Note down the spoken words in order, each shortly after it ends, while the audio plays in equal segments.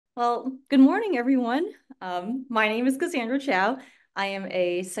Well, good morning, everyone. My name is Cassandra Chiao. I am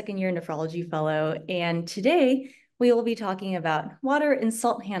a second-year nephrology fellow, and today we will be talking about water and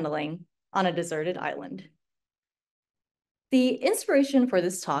salt handling on a deserted island. The inspiration for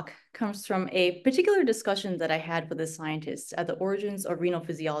this talk comes from a particular discussion that I had with a scientist at the Origins of Renal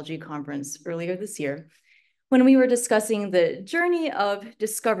Physiology conference earlier this year, when we were discussing the journey of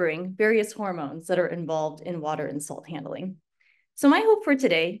discovering various hormones that are involved in water and salt handling. So my hope for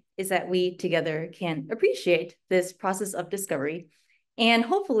today is that we together can appreciate this process of discovery and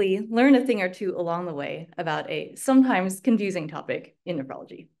hopefully learn a thing or two along the way about a sometimes confusing topic in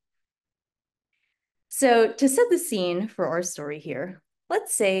nephrology. So to set the scene for our story here,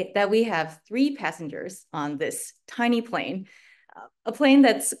 let's say that we have three passengers on this tiny plane, a plane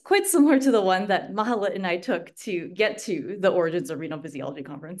that's quite similar to the one that Mahalit and I took to get to the Origins of Renal Physiology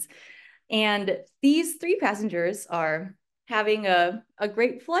conference. And these three passengers are having a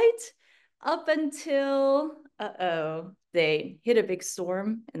great flight up until, they hit a big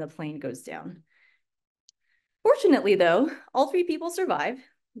storm and the plane goes down. Fortunately, though, all three people survive.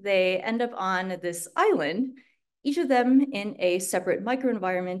 They end up on this island, each of them in a separate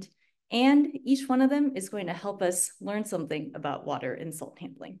microenvironment, and each one of them is going to help us learn something about water and salt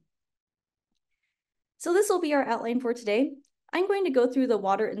handling. So this will be our outline for today. I'm going to go through the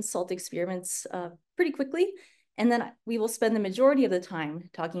water and salt experiments pretty quickly, and then we will spend the majority of the time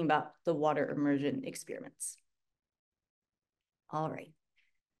talking about the water immersion experiments. All right.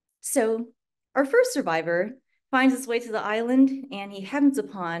 So our first survivor finds his way to the island, and he happens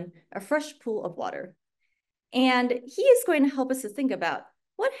upon a fresh pool of water. And he is going to help us to think about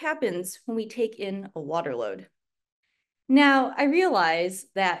what happens when we take in a water load. Now, I realize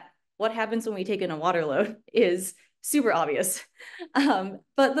that what happens when we take in a water load is super obvious.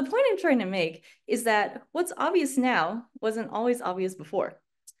 But the point I'm trying to make is that what's obvious now wasn't always obvious before.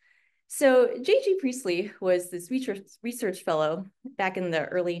 So J.G. Priestley was this research fellow back in the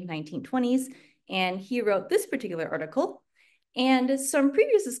early 1920s, and he wrote this particular article. And some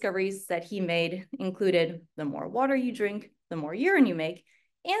previous discoveries that he made included the more water you drink, the more urine you make,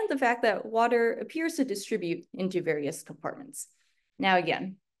 and the fact that water appears to distribute into various compartments. Now,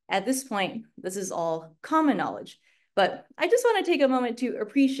 again, at this point, this is all common knowledge, but I just want to take a moment to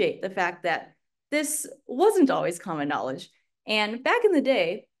appreciate the fact that this wasn't always common knowledge. And back in the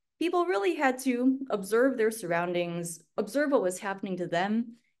day, people really had to observe their surroundings, observe what was happening to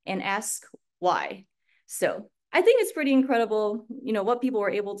them, and ask why. So I think it's pretty incredible, what people were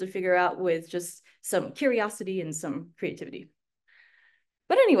able to figure out with just some curiosity and some creativity.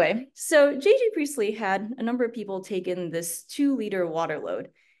 But anyway, so J.G. Priestley had a number of people take in this 2-liter water load.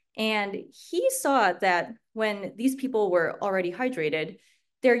 And he saw that when these people were already hydrated,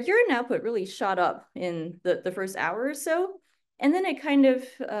 their urine output really shot up in the first hour or so. And then it kind of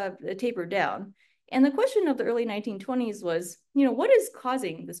tapered down. And the question of the early 1920s was, what is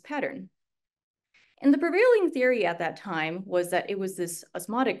causing this pattern? And the prevailing theory at that time was that it was this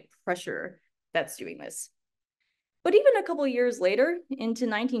osmotic pressure that's doing this. But even a couple of years later, into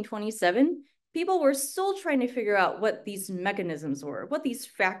 1927, people were still trying to figure out what these mechanisms were, what these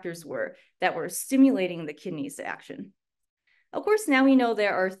factors were that were stimulating the kidneys to action. Of course, now we know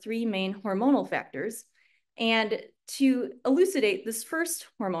there are 3 main hormonal factors. And to elucidate this first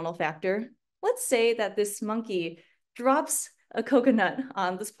hormonal factor, let's say that this monkey drops a coconut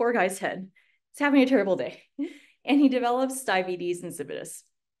on this poor guy's head. He's having a terrible day, and he develops diabetes insipidus.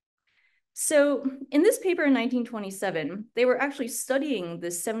 So in this paper in 1927, they were actually studying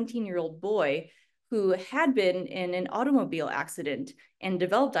this 17-year-old boy who had been in an automobile accident and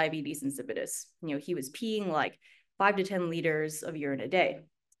developed diabetes insipidus. He was peeing like 5 to 10 liters of urine a day.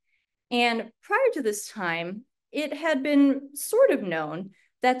 And prior to this time, it had been sort of known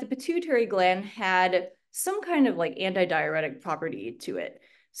that the pituitary gland had some kind of like antidiuretic property to it.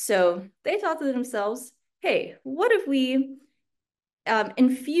 So they thought to themselves, hey, what if we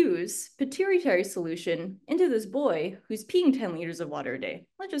infuse pituitary solution into this boy who's peeing 10 liters of water a day?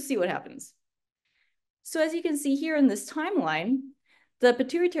 Let's just see what happens. So as you can see here in this timeline, the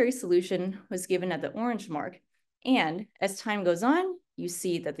pituitary solution was given at the orange mark. And as time goes on, you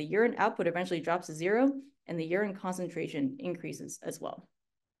see that the urine output eventually drops to 0 and the urine concentration increases as well.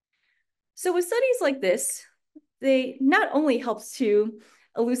 So with studies like this, they not only help to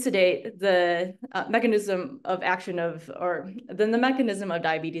elucidate the mechanism of action or the mechanism of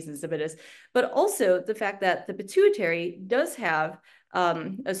diabetes insipidus, but also the fact that the pituitary does have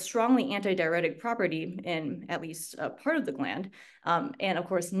a strongly antidiuretic property in at least a part of the gland. And of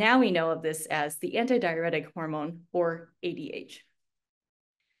course, now we know of this as the antidiuretic hormone, or ADH.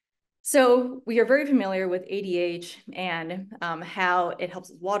 So we are very familiar with ADH and how it helps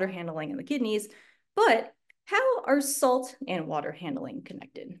with water handling in the kidneys, but how are salt and water handling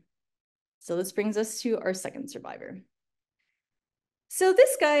connected? So this brings us to our second survivor. So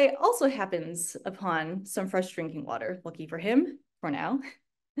this guy also happens upon some fresh drinking water, lucky for him for now.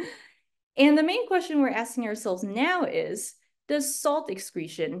 And the main question we're asking ourselves now is, does salt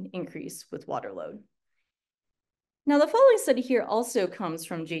excretion increase with water load? Now, the following study here also comes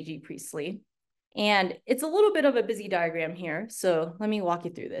from J.G. Priestley, and it's a little bit of a busy diagram here, so let me walk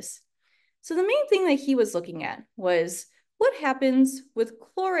you through this. So the main thing that he was looking at was what happens with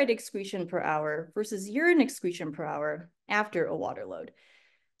chloride excretion per hour versus urine excretion per hour after a water load.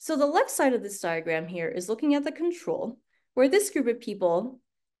 So the left side of this diagram here is looking at the control, where this group of people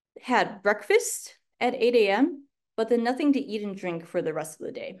had breakfast at 8 a.m., but then nothing to eat and drink for the rest of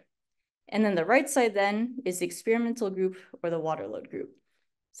the day. And then the right side then is the experimental group or the water load group.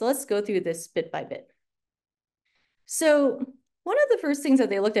 So let's go through this bit by bit. So one of the first things that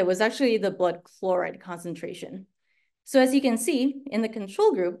they looked at was actually the blood chloride concentration. So as you can see in the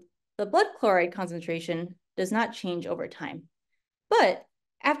control group, the blood chloride concentration does not change over time. But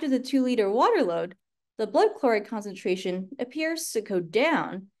after the 2-liter water load, the blood chloride concentration appears to go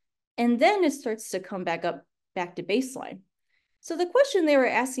down, and then it starts to come back up back to baseline. So the question they were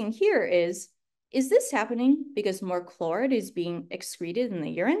asking here is this happening because more chloride is being excreted in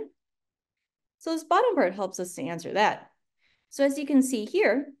the urine? So this bottom part helps us to answer that. So as you can see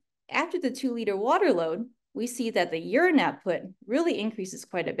here, after the 2-liter water load, we see that the urine output really increases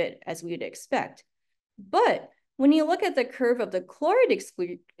quite a bit, as we would expect. But when you look at the curve of the chloride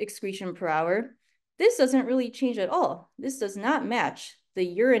excretion per hour, this doesn't really change at all. This does not match the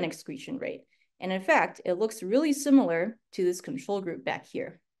urine excretion rate. And in fact, it looks really similar to this control group back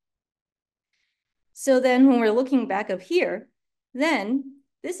here. So then when we're looking back up here, then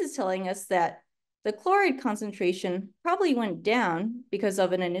this is telling us that the chloride concentration probably went down because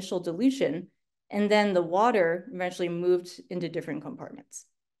of an initial dilution, and then the water eventually moved into different compartments.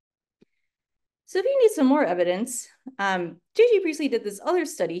 So if you need some more evidence, J.G. Priestley did this other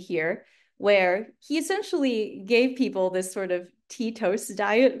study here where he essentially gave people this sort of tea toast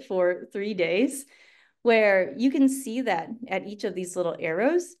diet for 3 days, where you can see that at each of these little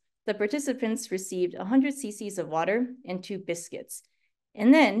arrows, the participants received 100 cc's of water and 2 biscuits.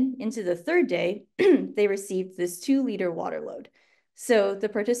 And then into the 3rd day, they received this 2-liter water load. So the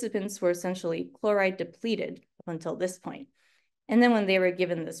participants were essentially chloride depleted up until this point. And then when they were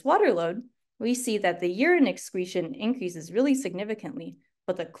given this water load, we see that the urine excretion increases really significantly,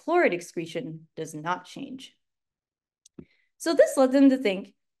 but the chloride excretion does not change. So this led them to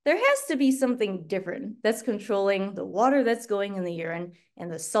think there has to be something different that's controlling the water that's going in the urine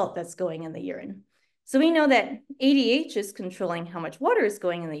and the salt that's going in the urine. So we know that ADH is controlling how much water is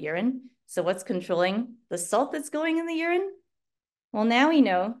going in the urine. So what's controlling the salt that's going in the urine? Well, now we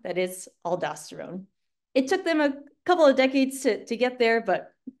know that it's aldosterone. It took them a couple of decades to get there,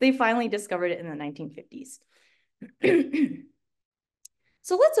 but they finally discovered it in the 1950s.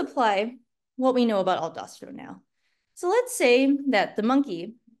 So let's apply what we know about aldosterone now. So let's say that the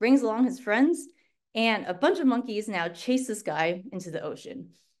monkey brings along his friends and a bunch of monkeys now chase this guy into the ocean.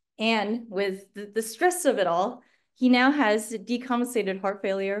 And with the stress of it all, he now has decompensated heart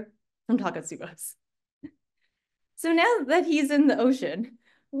failure from Takatsubas. So now that he's in the ocean,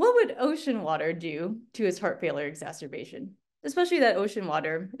 what would ocean water do to his heart failure exacerbation? Especially that ocean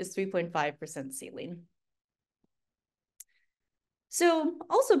water is 3.5% saline. So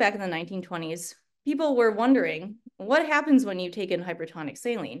also back in the 1920s, people were wondering, what happens when you take in hypertonic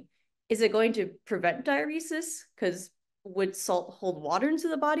saline? Is it going to prevent diuresis? Because would salt hold water into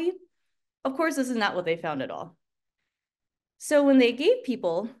the body? Of course, this is not what they found at all. So when they gave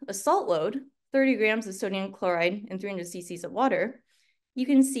people a salt load, 30 grams of sodium chloride and 300 cc's of water, you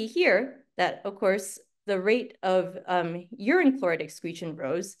can see here that, of course, the rate of urine chloride excretion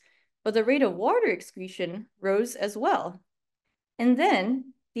rose, but the rate of water excretion rose as well. And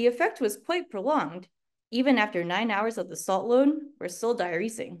then the effect was quite prolonged. Even after 9 hours of the salt load, we're still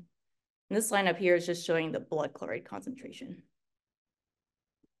diuresing. And this line up here is just showing the blood chloride concentration.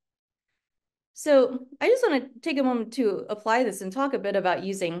 So I just want to take a moment to apply this and talk a bit about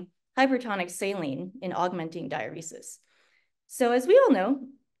using hypertonic saline in augmenting diuresis. So as we all know,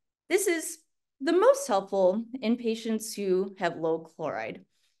 this is the most helpful in patients who have low chloride.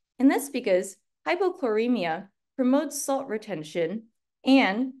 And that's because hypochloremia promotes salt retention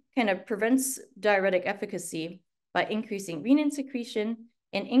and kind of prevents diuretic efficacy by increasing renin secretion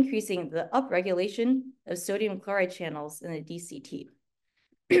and increasing the upregulation of sodium chloride channels in the DCT.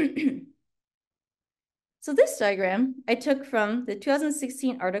 So this diagram I took from the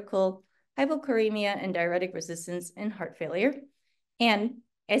 2016 article, Hypochloremia and Diuretic Resistance in Heart Failure. And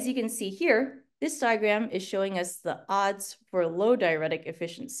as you can see here, this diagram is showing us the odds for low diuretic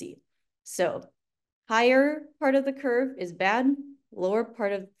efficiency. So higher part of the curve is bad, lower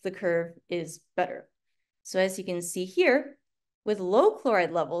part of the curve is better. So as you can see here, with low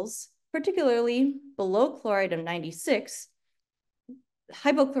chloride levels, particularly below chloride of 96,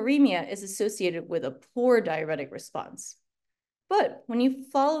 hypochloremia is associated with a poor diuretic response. But when you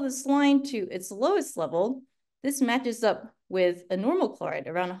follow this line to its lowest level, this matches up with a normal chloride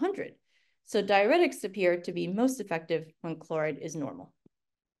around 100. So diuretics appear to be most effective when chloride is normal.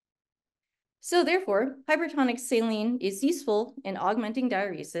 So therefore, hypertonic saline is useful in augmenting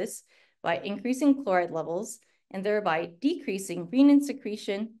diuresis by increasing chloride levels and thereby decreasing renin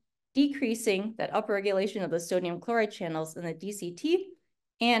secretion, decreasing that upregulation of the sodium chloride channels in the DCT,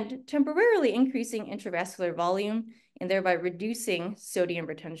 and temporarily increasing intravascular volume and thereby reducing sodium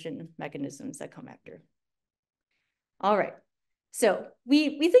retention mechanisms that come after. All right, so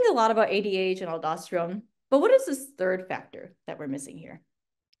we think a lot about ADH and aldosterone, but what is this third factor that we're missing here?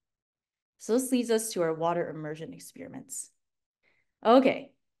 So this leads us to our water immersion experiments.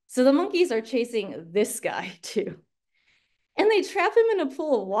 Okay, so the monkeys are chasing this guy too. And they trap him in a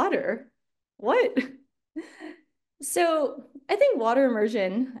pool of water. What? So I think water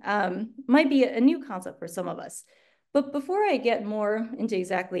immersion might be a new concept for some of us. But before I get more into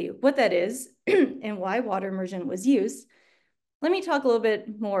exactly what that is and why water immersion was used, let me talk a little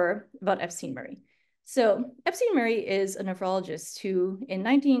bit more about Epstein Murray. So Epstein Murray is a nephrologist who in the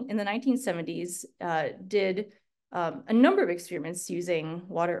 1970s did a number of experiments using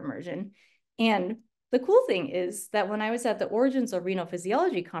water immersion. And the cool thing is that when I was at the Origins of Renal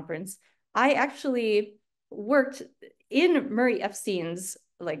Physiology conference, I actually worked in Murray Epstein's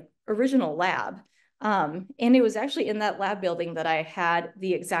original lab. And it was actually in that lab building that I had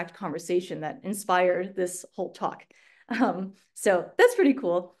the exact conversation that inspired this whole talk. So that's pretty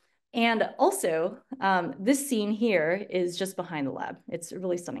cool. And also, this scene here is just behind the lab. It's a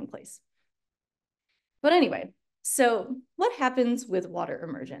really stunning place. But anyway, so what happens with water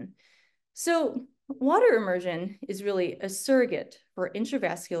immersion? So water immersion is really a surrogate for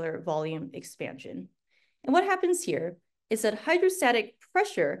intravascular volume expansion. And what happens here is that hydrostatic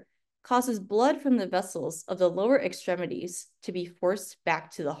pressure causes blood from the vessels of the lower extremities to be forced back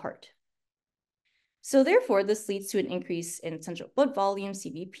to the heart. So therefore, this leads to an increase in central blood volume,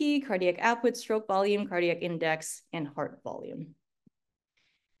 CBP, cardiac output, stroke volume, cardiac index, and heart volume.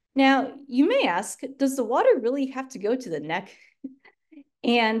 Now, you may ask, does the water really have to go to the neck?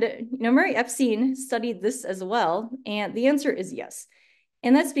 And Murray Epstein studied this as well, and the answer is yes.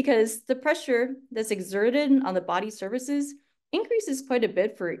 And that's because the pressure that's exerted on the body surfaces increases quite a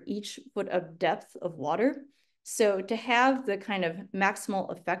bit for each foot of depth of water. So to have the kind of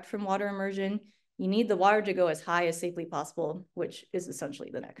maximal effect from water immersion, you need the water to go as high as safely possible, which is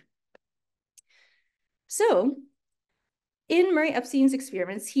essentially the neck. So in Murray Epstein's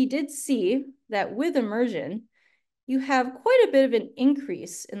experiments, he did see that with immersion, you have quite a bit of an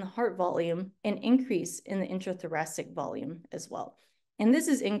increase in the heart volume and increase in the intrathoracic volume as well. And this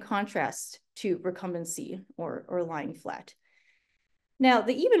is in contrast to recumbency or lying flat. Now,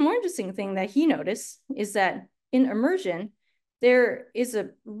 the even more interesting thing that he noticed is that in immersion, there is a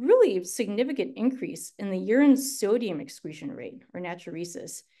really significant increase in the urine sodium excretion rate or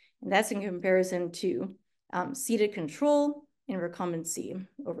natriuresis. And that's in comparison to seated control and recumbency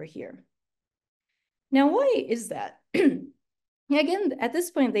over here. Now, why is that? Again, at this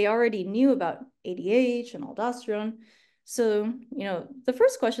point, they already knew about ADH and aldosterone. So, the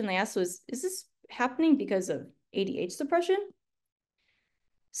first question they asked was, is this happening because of ADH suppression?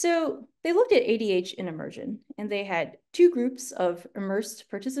 So they looked at ADH in immersion, and they had two groups of immersed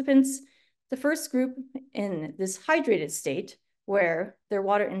participants. The first group in this hydrated state, where their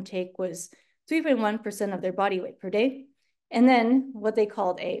water intake was 3.1% of their body weight per day, and then what they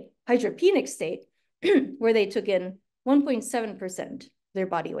called a hydropenic state, where they took in 1.7% their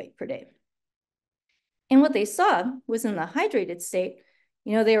body weight per day. And what they saw was in the hydrated state,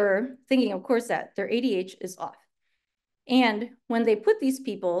 they were thinking, of course, that their ADH is off. And when they put these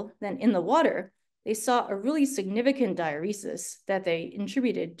people then in the water, they saw a really significant diuresis that they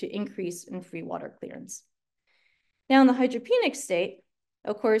attributed to increase in free water clearance. Now in the hydropenic state,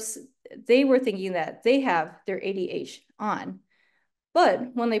 of course, they were thinking that they have their ADH on,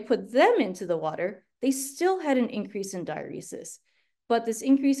 but when they put them into the water, they still had an increase in diuresis. But this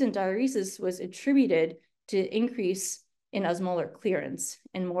increase in diuresis was attributed to increase in osmolar clearance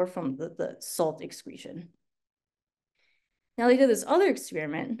and more from the salt excretion. Now they did this other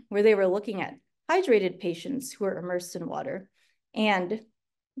experiment where they were looking at hydrated patients who were immersed in water, and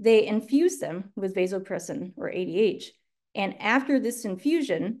they infused them with vasopressin or ADH. And after this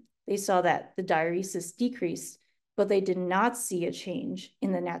infusion, they saw that the diuresis decreased, but they did not see a change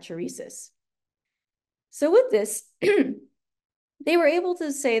in the natriuresis. So with this, they were able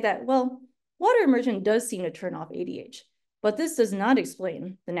to say that, well, water immersion does seem to turn off ADH, but this does not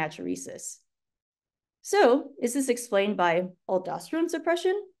explain the natriuresis. So is this explained by aldosterone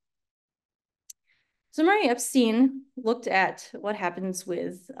suppression? So Murray Epstein looked at what happens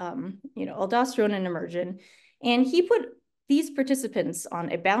with aldosterone and immersion, and he put these participants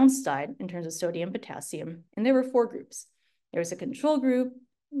on a balanced diet in terms of sodium and potassium, and there were 4 groups. There was a control group,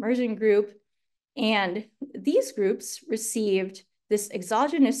 immersion group, and these groups received this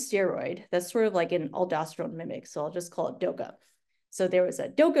exogenous steroid that's sort of like an aldosterone mimic, so I'll just call it DOCA. So there was a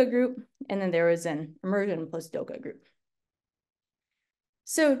DOCA group, and then there was an immersion plus DOCA group.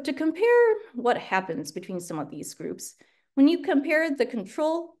 So to compare what happens between some of these groups, when you compare the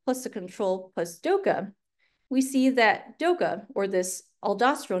control plus DOCA, we see that DOCA, or this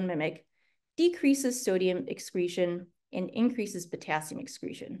aldosterone mimic, decreases sodium excretion and increases potassium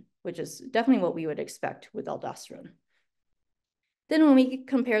excretion, which is definitely what we would expect with aldosterone. Then when we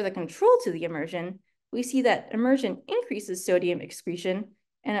compare the control to the immersion, we see that immersion increases sodium excretion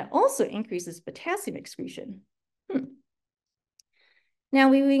and it also increases potassium excretion. Now,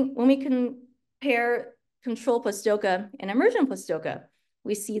 when we compare control plus DOCA and immersion plus DOCA,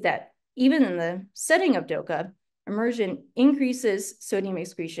 we see that even in the setting of DOCA, immersion increases sodium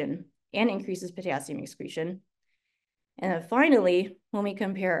excretion and increases potassium excretion. And then finally, when we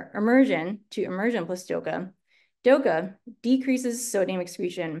compare immersion to immersion plus DOCA, DOCA decreases sodium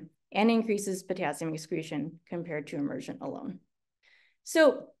excretion and increases potassium excretion compared to immersion alone.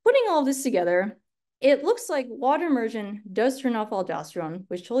 So putting all this together, it looks like water immersion does turn off aldosterone,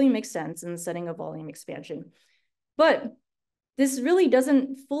 which totally makes sense in the setting of volume expansion. But this really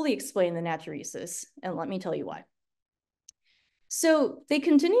doesn't fully explain the natriuresis, and let me tell you why. So they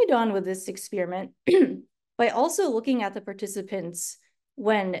continued on with this experiment by also looking at the participants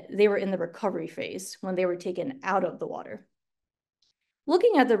when they were in the recovery phase, when they were taken out of the water.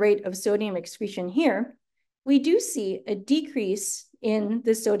 Looking at the rate of sodium excretion here, we do see a decrease in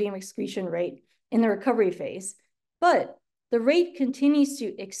the sodium excretion rate in the recovery phase, but the rate continues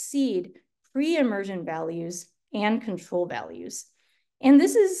to exceed pre-immersion values and control values. And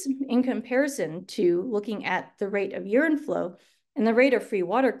this is in comparison to looking at the rate of urine flow and the rate of free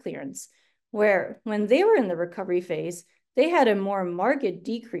water clearance, where when they were in the recovery phase, they had a more marked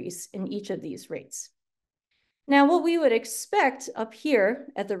decrease in each of these rates. Now, what we would expect up here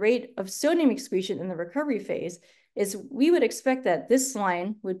at the rate of sodium excretion in the recovery phase is we would expect that this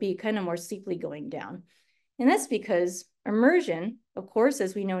line would be kind of more steeply going down. And that's because immersion, of course,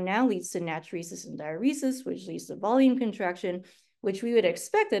 as we know now, leads to natriuresis and diuresis, which leads to volume contraction, which we would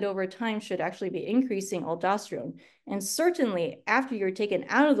expect that over time should actually be increasing aldosterone. And certainly after you're taken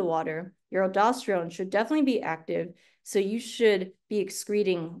out of the water, your aldosterone should definitely be active. So you should be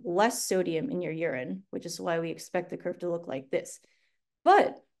excreting less sodium in your urine, which is why we expect the curve to look like this.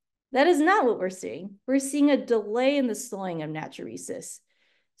 But that is not what we're seeing. We're seeing a delay in the slowing of natriuresis.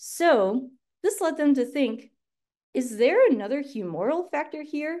 So this led them to think, is there another humoral factor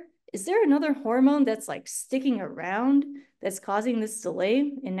here? Is there another hormone that's like sticking around that's causing this delay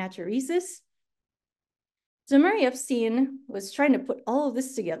in natriuresis? So Murray Epstein was trying to put all of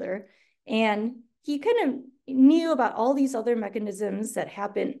this together, and he kind of knew about all these other mechanisms that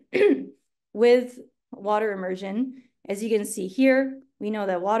happen with water immersion. As you can see here, we know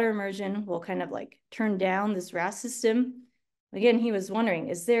that water immersion will kind of like turn down this RAS system. Again, he was wondering,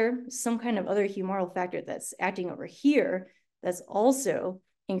 is there some kind of other humoral factor that's acting over here that's also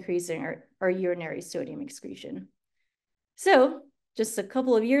increasing our urinary sodium excretion? So just a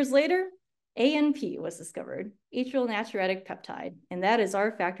couple of years later, ANP was discovered, atrial natriuretic peptide, and that is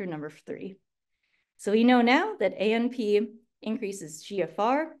our factor number 3. So we know now that ANP increases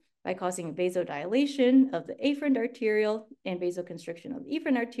GFR by causing vasodilation of the afferent arteriole and vasoconstriction of the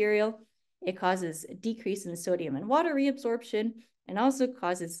efferent arteriole. It causes a decrease in sodium and water reabsorption, and also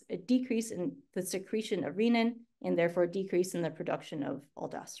causes a decrease in the secretion of renin, and therefore decrease in the production of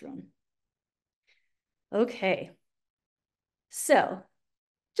aldosterone. Okay, so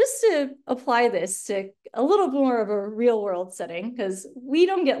just to apply this to a little more of a real world setting, because we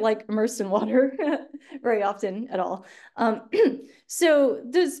don't get like immersed in water very often at all. So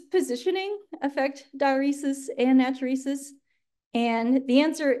does positioning affect diuresis and natriuresis? And the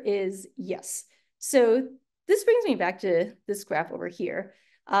answer is yes. So this brings me back to this graph over here.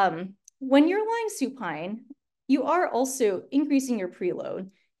 When you're lying supine, you are also increasing your preload,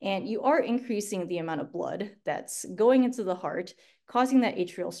 And you are increasing the amount of blood that's going into the heart, causing that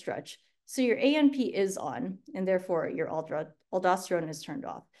atrial stretch. So your ANP is on, and therefore your aldosterone is turned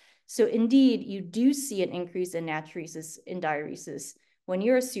off. So indeed, you do see an increase in natriuresis and diuresis when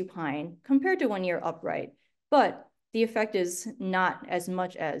you're supine compared to when you're upright, but the effect is not as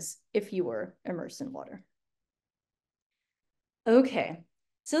much as if you were immersed in water. Okay,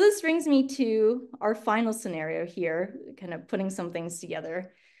 so this brings me to our final scenario here, kind of putting some things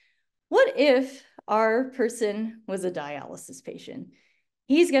together. What if our person was a dialysis patient?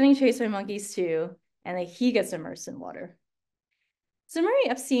 He's getting chased by monkeys too, and he gets immersed in water. So Murray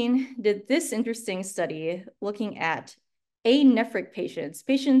Epstein did this interesting study looking at anephric patients,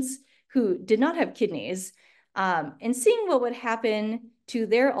 patients who did not have kidneys, and seeing what would happen to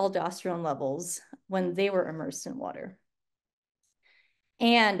their aldosterone levels when they were immersed in water.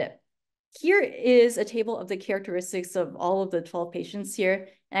 And here is a table of the characteristics of all of the 12 patients here.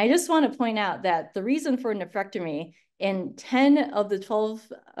 And I just want to point out that the reason for nephrectomy in 10 of the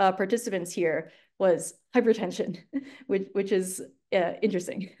 12 participants here was hypertension, which is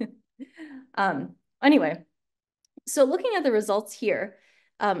interesting. Anyway, so looking at the results here,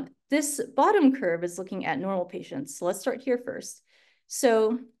 this bottom curve is looking at normal patients. So let's start here first.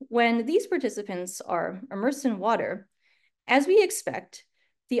 So when these participants are immersed in water, as we expect,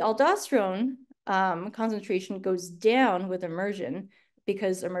 the aldosterone concentration goes down with immersion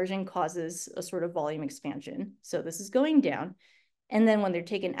because immersion causes a sort of volume expansion. So this is going down. And then when they're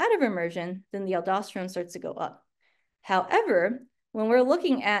taken out of immersion, then the aldosterone starts to go up. However, when we're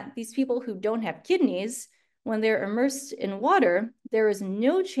looking at these people who don't have kidneys, when they're immersed in water, there is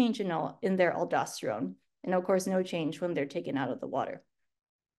no change in their aldosterone. And of course, no change when they're taken out of the water.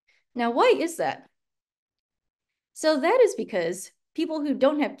 Now, why is that? So that is because people who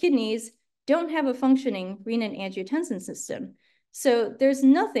don't have kidneys don't have a functioning renin-angiotensin system. So there's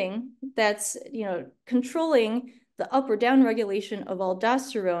nothing that's controlling the up or down regulation of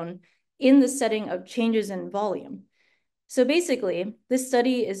aldosterone in the setting of changes in volume. So basically, this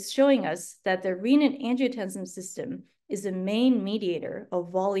study is showing us that the renin-angiotensin system is the main mediator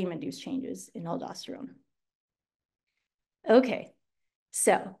of volume-induced changes in aldosterone. Okay,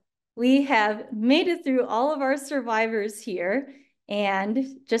 so we have made it through all of our survivors here.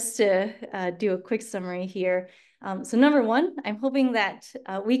 And just to do a quick summary here. So number one, I'm hoping that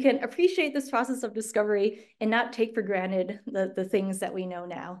we can appreciate this process of discovery and not take for granted the things that we know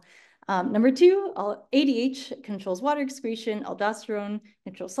now. Number two, ADH controls water excretion, aldosterone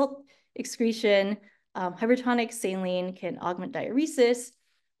controls salt excretion, hypertonic saline can augment diuresis.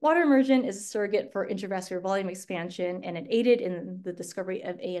 Water immersion is a surrogate for intravascular volume expansion, and it aided in the discovery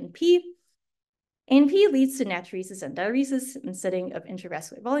of ANP. ANP leads to natriuresis and diuresis in the setting of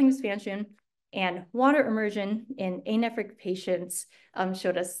intravascular volume expansion, and water immersion in anephric patients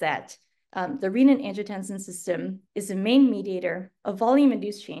showed us that the renin-angiotensin system is the main mediator of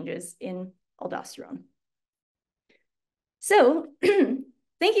volume-induced changes in aldosterone. So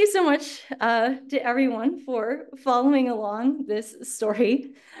thank you so much to everyone for following along this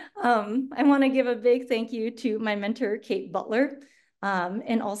story. I want to give a big thank you to my mentor, Kate Butler,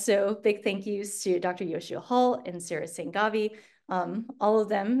 and also big thank yous to Dr. Yoshio Hall and Sarah Sangavi. All of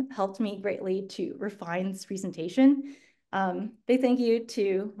them helped me greatly to refine this presentation. Big thank you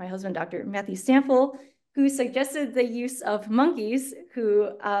to my husband, Dr. Matthew Stample, who suggested the use of monkeys, who,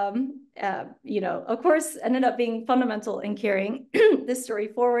 of course, ended up being fundamental in carrying this story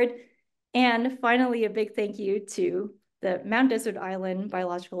forward. And finally, a big thank you to the Mount Desert Island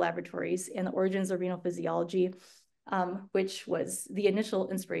Biological Laboratories and the Origins of Renal Physiology, which was the initial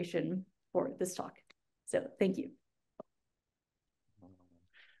inspiration for this talk. So thank you.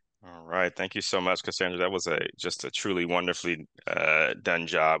 All right, thank you so much, Cassandra. That was just a truly wonderfully done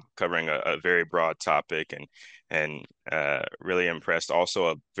job covering a very broad topic, and really impressed. Also,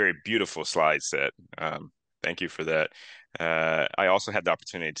 a very beautiful slide set. Thank you for that. I also had the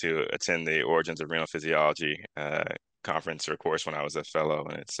opportunity to attend the Origins of Renal Physiology conference or course when I was a fellow,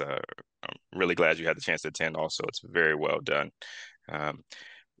 and I'm really glad you had the chance to attend. Also, it's very well done.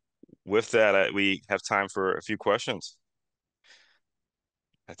 With that, we have time for a few questions.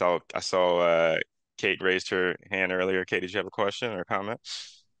 I saw Kate raised her hand earlier. Kate, did you have a question or comment?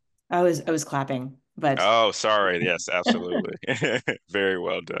 I was clapping, but oh, sorry. Yes, absolutely. Very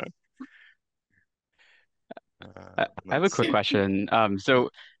well done. I have a quick question. I'm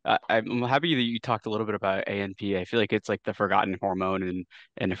happy that you talked a little bit about ANP. I feel like it's like the forgotten hormone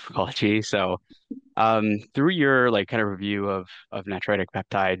in nephrology. So through your like kind of review of natriuretic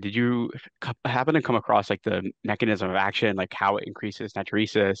peptide, did you happen to come across like the mechanism of action, like how it increases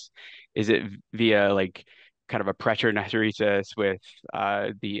natriuresis? Is it via like kind of a pressure natriuresis with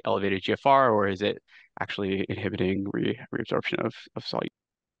the elevated GFR, or is it actually inhibiting reabsorption of solute?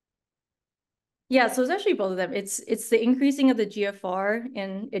 Yeah, so it's actually both of them. It's the increasing of the GFR,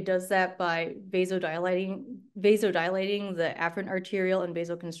 and it does that by vasodilating the afferent arteriole and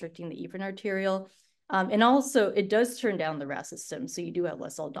vasoconstricting the efferent arteriole. And also it does turn down the RAS system, so you do have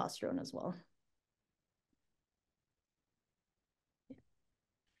less aldosterone as well.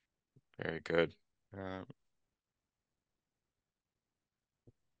 Very good. Um,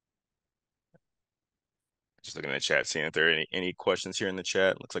 just looking at the chat, seeing if there are any questions here in the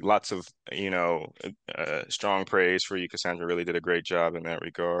chat. Looks like lots of, strong praise for you, Cassandra. Really did a great job in that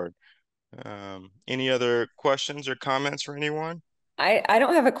regard. Any other questions or comments for anyone? I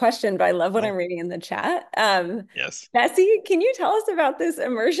don't have a question, but I love what Oh. I'm reading in the chat. Yes. Bessie, can you tell us about this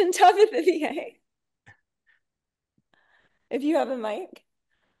immersion tub at the VA? If you have a mic.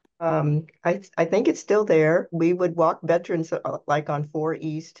 I think it's still there. We would walk veterans like on 4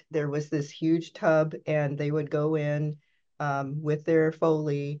 East. There was this huge tub, and they would go in with their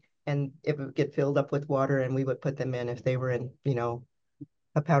Foley, and it would get filled up with water, and we would put them in if they were in,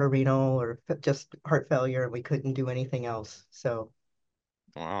 a powder renal or just heart failure, and we couldn't do anything else. So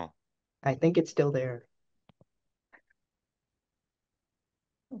Wow. I think it's still there.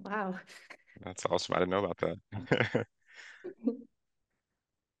 Wow. That's awesome. I didn't know about that.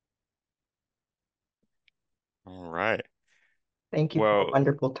 All right. Thank you for a Well,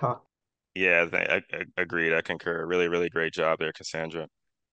 wonderful talk. yeah, agreed. I concur. Really, really great job there, Cassandra.